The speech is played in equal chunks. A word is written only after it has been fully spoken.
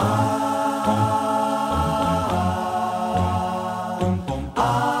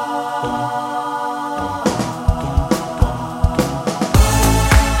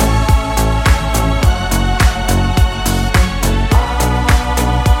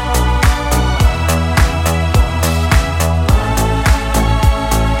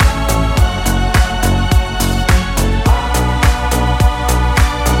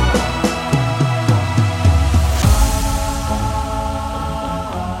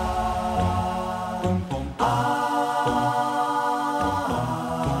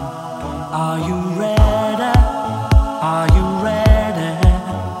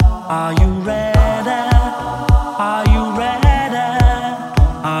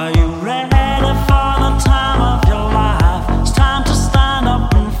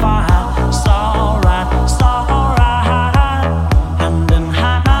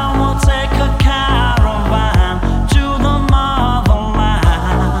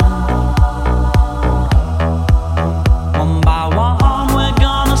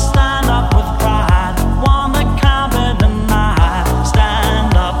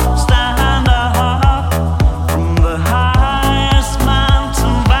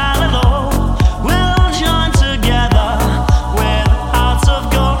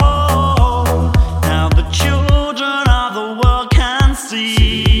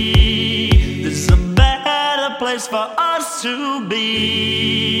to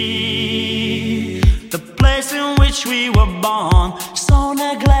be. The place in which we were born, so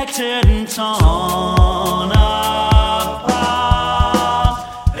neglected and torn apart.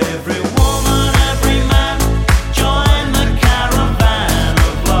 Every woman, every man, join the caravan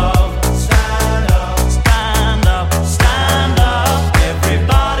of love. Stand up, stand up, stand up.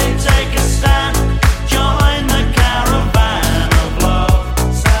 Everybody take a stand. Join the caravan of love.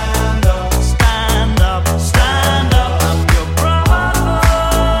 Stand up, stand up, stand up. I'm your brother.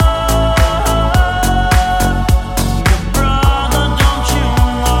 Your brother, don't you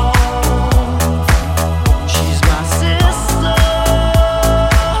know? She's my sister.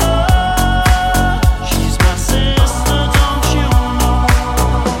 She's my sister, don't you know?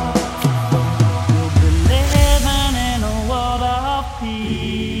 We'll be living in a world of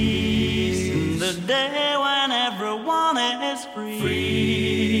peace, in the day when everyone is free.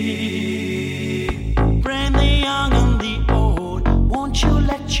 Bring the young and the old, won't you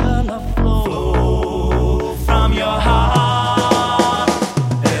let your love flow?